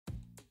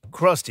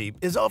Krusty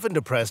is often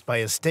depressed by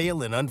a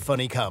stale and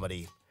unfunny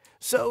comedy,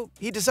 so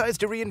he decides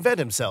to reinvent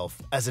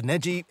himself as an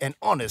edgy and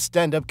honest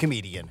stand-up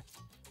comedian.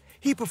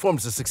 He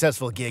performs a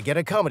successful gig at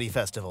a comedy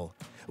festival,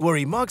 where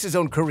he mocks his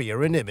own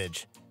career and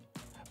image.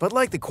 But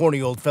like the corny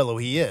old fellow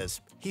he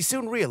is, he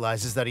soon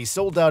realizes that he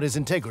sold out his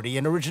integrity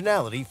and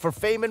originality for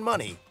fame and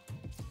money.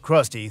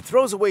 Krusty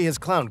throws away his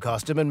clown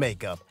costume and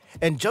makeup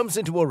and jumps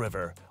into a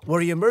river,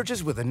 where he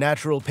emerges with a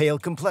natural pale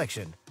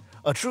complexion,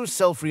 a true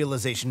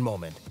self-realization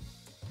moment.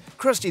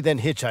 Krusty then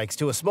hitchhikes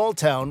to a small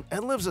town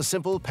and lives a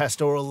simple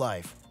pastoral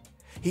life.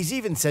 He's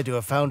even said to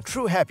have found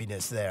true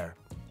happiness there.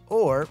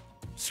 Or,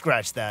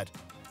 scratch that,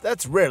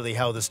 that's rarely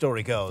how the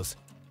story goes.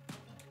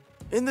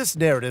 In this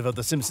narrative of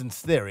The Simpsons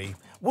theory,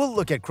 we'll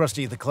look at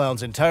Krusty the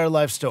Clown's entire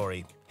life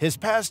story, his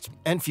past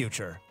and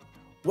future.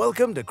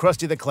 Welcome to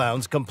Krusty the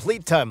Clown's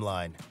complete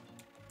timeline.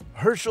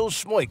 Herschel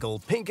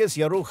Schmoikel Pincus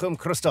Yarucham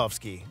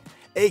Krustovsky,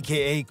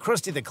 aka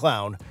Krusty the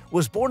Clown,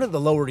 was born in the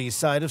Lower East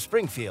Side of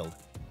Springfield.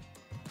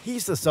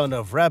 He's the son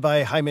of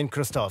Rabbi Hyman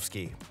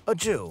Krustovsky, a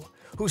Jew,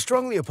 who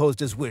strongly opposed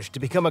his wish to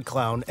become a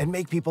clown and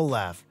make people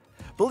laugh,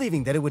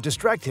 believing that it would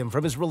distract him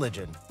from his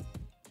religion.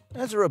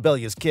 As a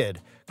rebellious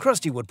kid,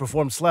 Krusty would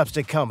perform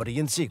slapstick comedy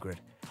in secret,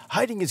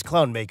 hiding his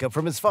clown makeup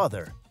from his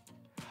father.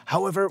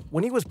 However,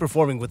 when he was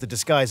performing with the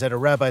disguise at a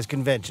rabbi's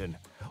convention,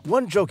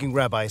 one joking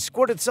rabbi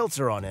squirted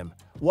seltzer on him,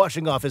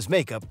 washing off his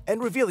makeup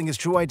and revealing his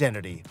true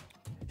identity.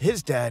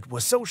 His dad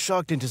was so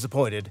shocked and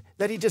disappointed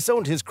that he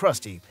disowned his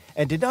Krusty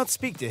and did not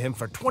speak to him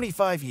for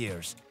 25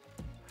 years.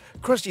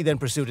 Krusty then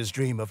pursued his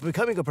dream of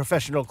becoming a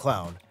professional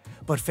clown,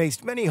 but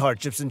faced many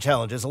hardships and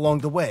challenges along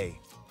the way.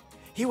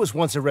 He was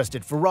once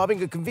arrested for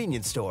robbing a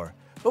convenience store,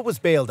 but was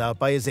bailed out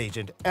by his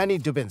agent, Annie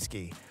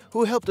Dubinsky,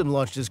 who helped him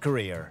launch his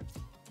career.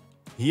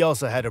 He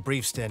also had a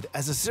brief stint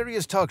as a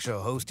serious talk show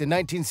host in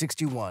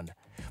 1961,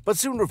 but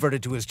soon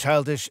reverted to his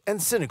childish and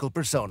cynical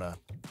persona.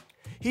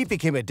 He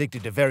became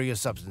addicted to various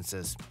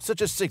substances,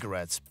 such as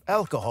cigarettes,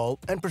 alcohol,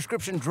 and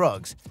prescription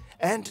drugs,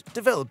 and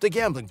developed a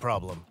gambling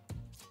problem.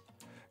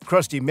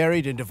 Krusty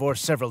married and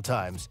divorced several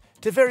times,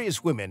 to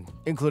various women,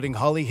 including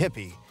Holly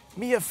Hippie,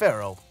 Mia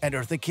Farrow, and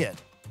Eartha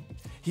Kitt.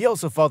 He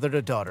also fathered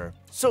a daughter,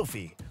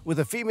 Sophie, with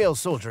a female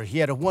soldier he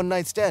had a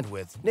one-night stand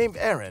with, named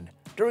Aaron,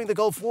 during the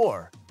Gulf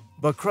War.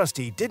 But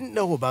Krusty didn't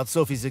know about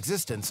Sophie's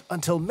existence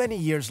until many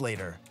years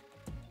later.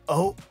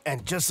 Oh,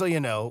 and just so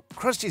you know,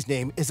 Krusty's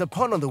name is a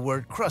pun on the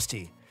word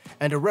Krusty,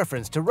 and a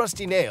reference to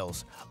Rusty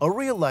Nails, a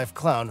real-life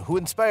clown who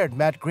inspired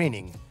Matt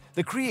Groening,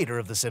 the creator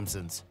of The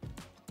Simpsons.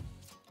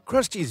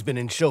 Krusty's been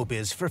in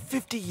showbiz for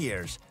 50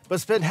 years,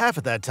 but spent half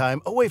of that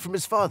time away from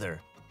his father.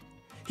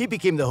 He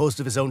became the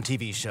host of his own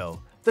TV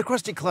show, The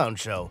Krusty the Clown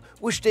Show,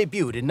 which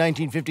debuted in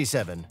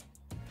 1957.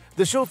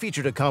 The show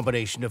featured a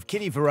combination of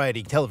kiddie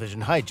variety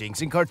television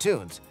hijinks and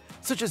cartoons,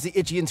 such as the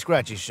Itchy and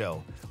Scratchy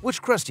Show,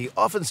 which Krusty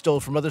often stole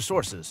from other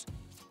sources.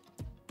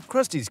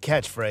 Krusty's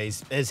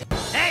catchphrase is,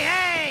 "Hey,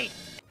 hey!"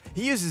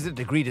 He uses it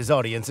to greet his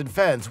audience and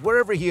fans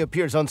wherever he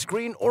appears on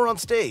screen or on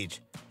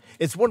stage.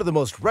 It's one of the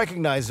most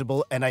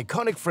recognizable and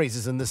iconic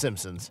phrases in The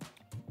Simpsons.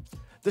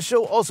 The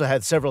show also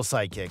had several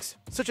sidekicks,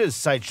 such as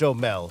Sideshow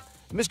Mel,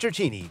 Mr.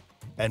 Teeny,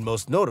 and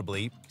most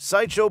notably,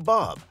 Sideshow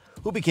Bob,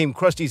 who became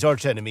Krusty's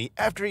archenemy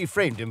after he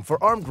framed him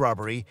for armed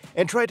robbery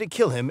and tried to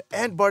kill him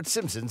and Bart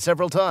Simpson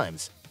several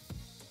times.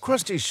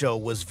 Krusty's show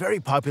was very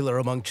popular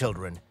among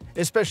children,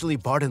 especially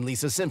Bart and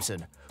Lisa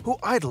Simpson, who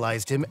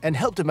idolized him and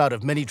helped him out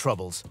of many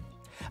troubles.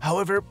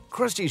 However,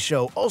 Krusty's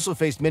show also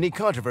faced many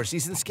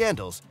controversies and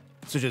scandals,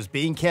 such as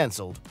being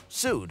cancelled,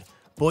 sued,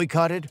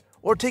 boycotted,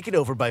 or taken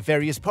over by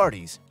various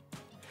parties.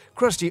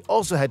 Krusty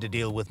also had to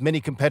deal with many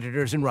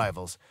competitors and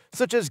rivals,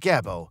 such as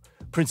Gabbo,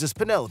 Princess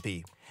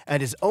Penelope,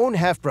 and his own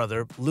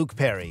half-brother, Luke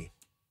Perry.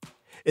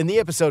 In the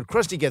episode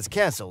Krusty Gets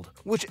Cancelled,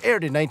 which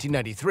aired in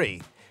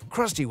 1993,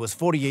 Krusty was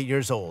 48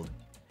 years old.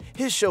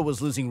 His show was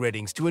losing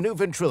ratings to a new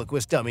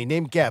ventriloquist dummy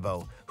named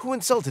Gabbo, who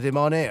insulted him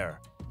on air.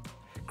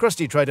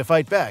 Krusty tried to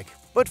fight back,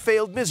 but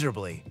failed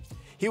miserably.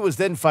 He was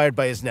then fired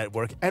by his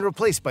network and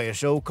replaced by a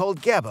show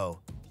called Gabbo.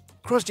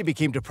 Krusty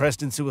became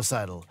depressed and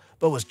suicidal,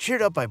 but was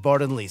cheered up by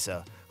Bart and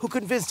Lisa, who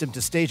convinced him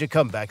to stage a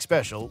comeback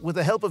special with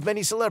the help of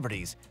many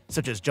celebrities,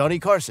 such as Johnny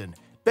Carson,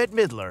 Bette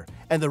Midler,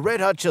 and the Red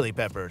Hot Chili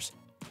Peppers.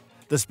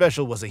 The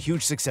special was a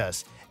huge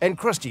success, and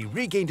Krusty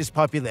regained his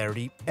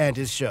popularity and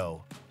his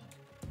show.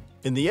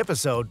 In the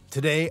episode,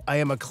 Today I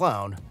Am a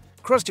Clown,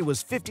 Krusty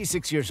was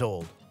 56 years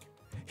old.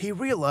 He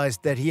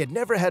realized that he had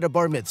never had a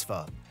bar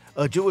mitzvah,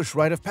 a Jewish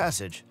rite of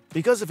passage,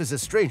 because of his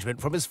estrangement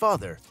from his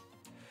father.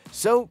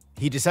 So,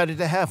 he decided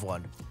to have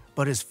one,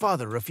 but his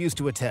father refused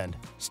to attend,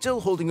 still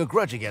holding a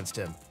grudge against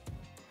him.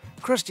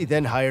 Krusty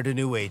then hired a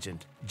new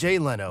agent, Jay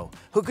Leno,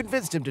 who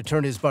convinced him to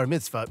turn his bar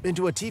mitzvah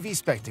into a TV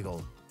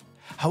spectacle.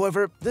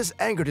 However, this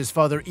angered his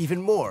father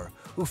even more,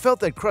 who felt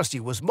that Krusty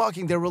was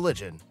mocking their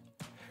religion.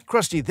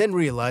 Krusty then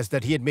realized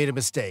that he had made a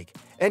mistake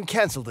and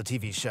canceled the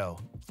TV show.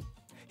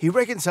 He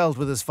reconciled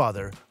with his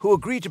father, who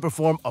agreed to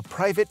perform a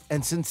private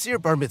and sincere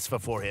bar mitzvah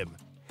for him.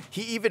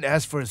 He even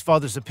asked for his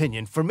father's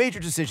opinion for major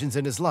decisions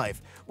in his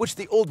life, which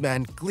the old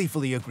man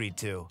gleefully agreed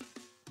to.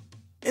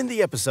 In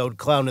the episode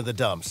Clown in the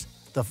Dumps,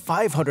 the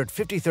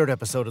 553rd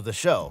episode of the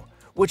show,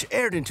 which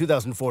aired in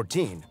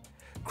 2014,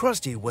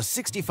 Krusty was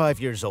 65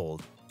 years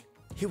old.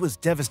 He was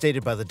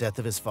devastated by the death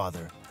of his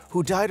father,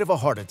 who died of a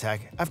heart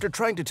attack after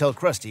trying to tell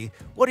Krusty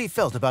what he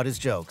felt about his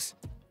jokes.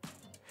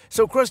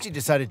 So Krusty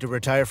decided to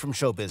retire from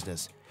show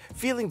business,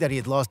 feeling that he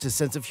had lost his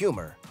sense of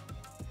humor.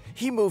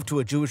 He moved to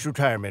a Jewish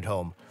retirement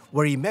home,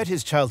 where he met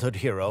his childhood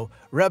hero,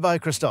 Rabbi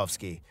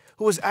Krustovsky,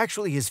 who was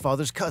actually his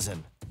father's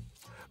cousin.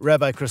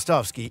 Rabbi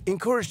Krustovsky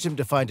encouraged him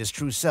to find his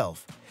true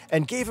self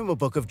and gave him a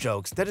book of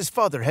jokes that his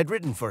father had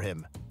written for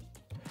him.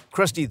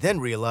 Krusty then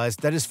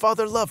realized that his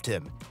father loved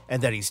him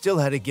and that he still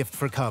had a gift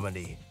for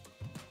comedy.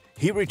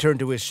 He returned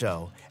to his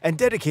show and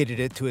dedicated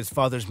it to his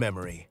father's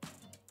memory.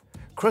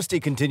 Krusty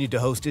continued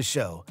to host his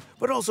show,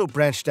 but also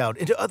branched out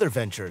into other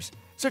ventures,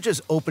 such as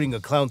opening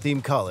a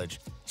clown-themed college,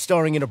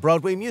 starring in a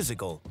Broadway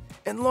musical,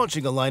 and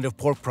launching a line of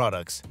pork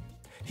products.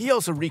 He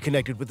also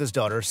reconnected with his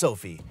daughter,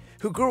 Sophie,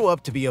 who grew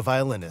up to be a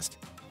violinist.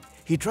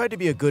 He tried to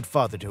be a good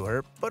father to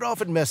her, but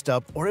often messed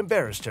up or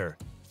embarrassed her.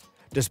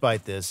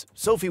 Despite this,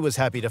 Sophie was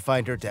happy to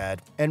find her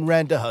dad and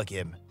ran to hug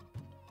him.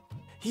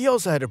 He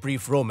also had a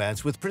brief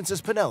romance with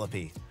Princess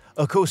Penelope,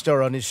 a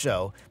co-star on his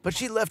show, but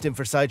she left him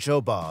for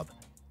Sideshow Bob.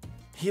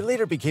 He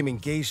later became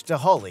engaged to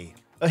Holly,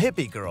 a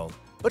hippie girl,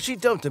 but she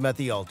dumped him at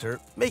the altar,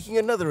 making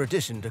another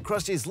addition to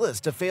Krusty's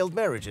list of failed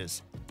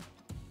marriages.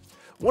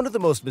 One of the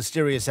most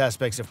mysterious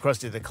aspects of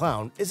Krusty the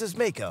Clown is his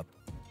makeup.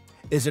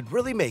 Is it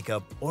really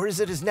makeup, or is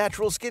it his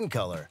natural skin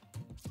color?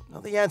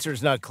 Well, the answer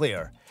is not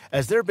clear,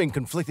 as there have been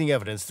conflicting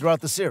evidence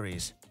throughout the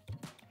series.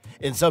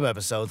 In some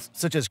episodes,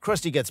 such as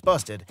Krusty Gets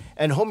Busted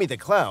and Homie the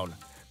Clown,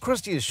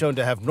 Krusty is shown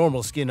to have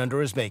normal skin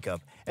under his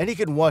makeup, and he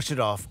can wash it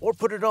off or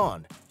put it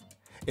on.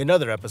 In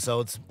other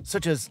episodes,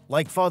 such as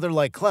Like Father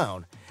Like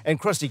Clown and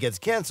Krusty Gets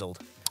Cancelled,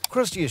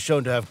 Krusty is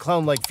shown to have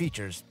clown-like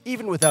features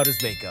even without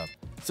his makeup,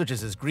 such as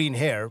his green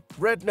hair,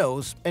 red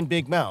nose, and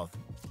big mouth.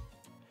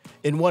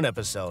 In one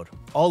episode,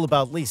 All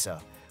About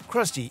Lisa,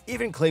 Krusty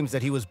even claims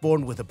that he was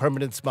born with a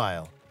permanent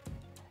smile.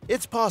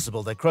 It's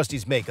possible that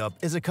Krusty's makeup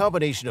is a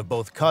combination of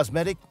both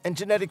cosmetic and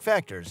genetic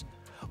factors,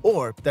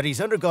 or that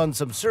he's undergone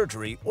some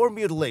surgery or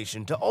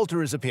mutilation to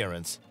alter his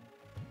appearance.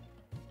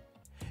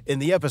 In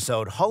the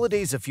episode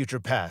Holidays of Future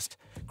Past,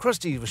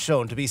 Krusty was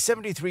shown to be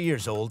 73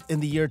 years old in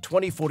the year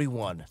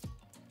 2041.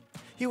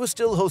 He was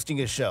still hosting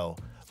his show,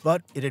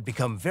 but it had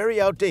become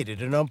very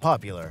outdated and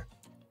unpopular.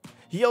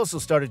 He also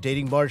started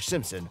dating Marge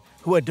Simpson,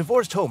 who had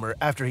divorced Homer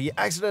after he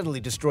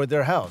accidentally destroyed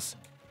their house.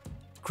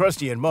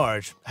 Krusty and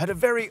Marge had a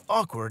very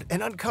awkward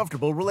and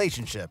uncomfortable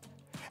relationship,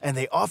 and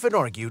they often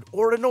argued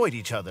or annoyed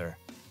each other.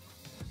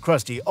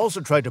 Krusty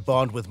also tried to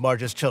bond with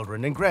Marge's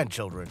children and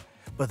grandchildren,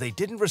 but they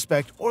didn't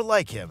respect or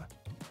like him.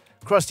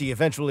 Krusty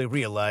eventually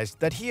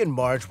realized that he and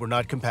Marge were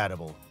not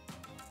compatible.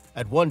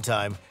 At one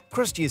time,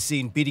 Krusty is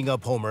seen beating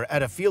up Homer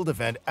at a field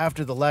event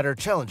after the latter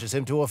challenges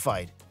him to a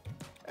fight.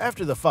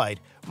 After the fight,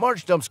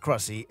 Marge dumps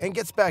Krusty and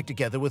gets back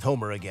together with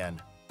Homer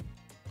again.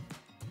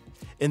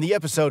 In the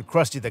episode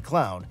Krusty the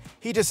Clown,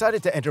 he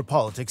decided to enter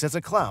politics as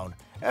a clown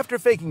after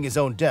faking his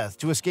own death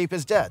to escape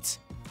his debts.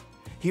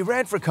 He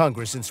ran for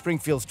Congress in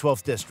Springfield's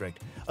 12th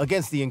District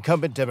against the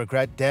incumbent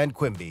Democrat Dan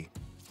Quimby,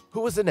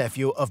 who was the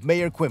nephew of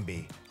Mayor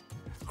Quimby.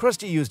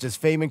 Krusty used his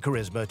fame and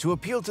charisma to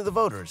appeal to the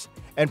voters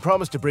and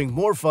promised to bring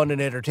more fun and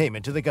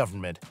entertainment to the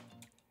government.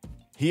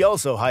 He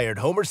also hired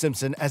Homer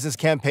Simpson as his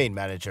campaign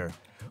manager,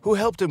 who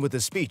helped him with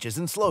his speeches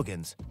and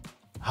slogans.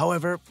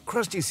 However,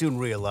 Krusty soon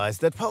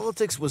realized that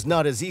politics was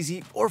not as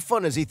easy or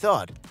fun as he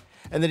thought,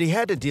 and that he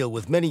had to deal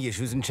with many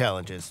issues and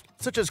challenges,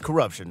 such as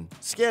corruption,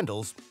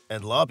 scandals,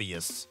 and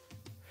lobbyists.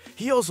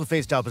 He also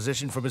faced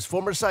opposition from his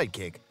former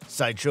sidekick,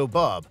 Sideshow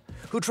Bob,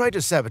 who tried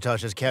to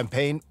sabotage his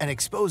campaign and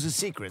expose his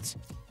secrets.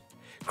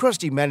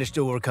 Krusty managed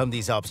to overcome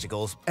these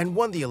obstacles and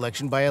won the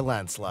election by a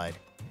landslide.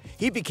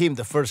 He became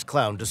the first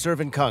clown to serve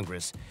in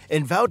Congress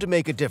and vowed to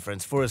make a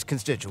difference for his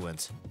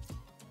constituents.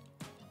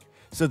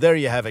 So there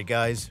you have it,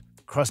 guys.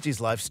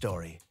 Krusty's life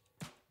story.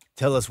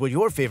 Tell us what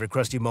your favorite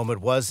Krusty moment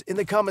was in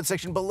the comment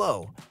section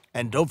below,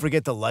 and don't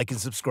forget to like and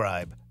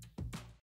subscribe.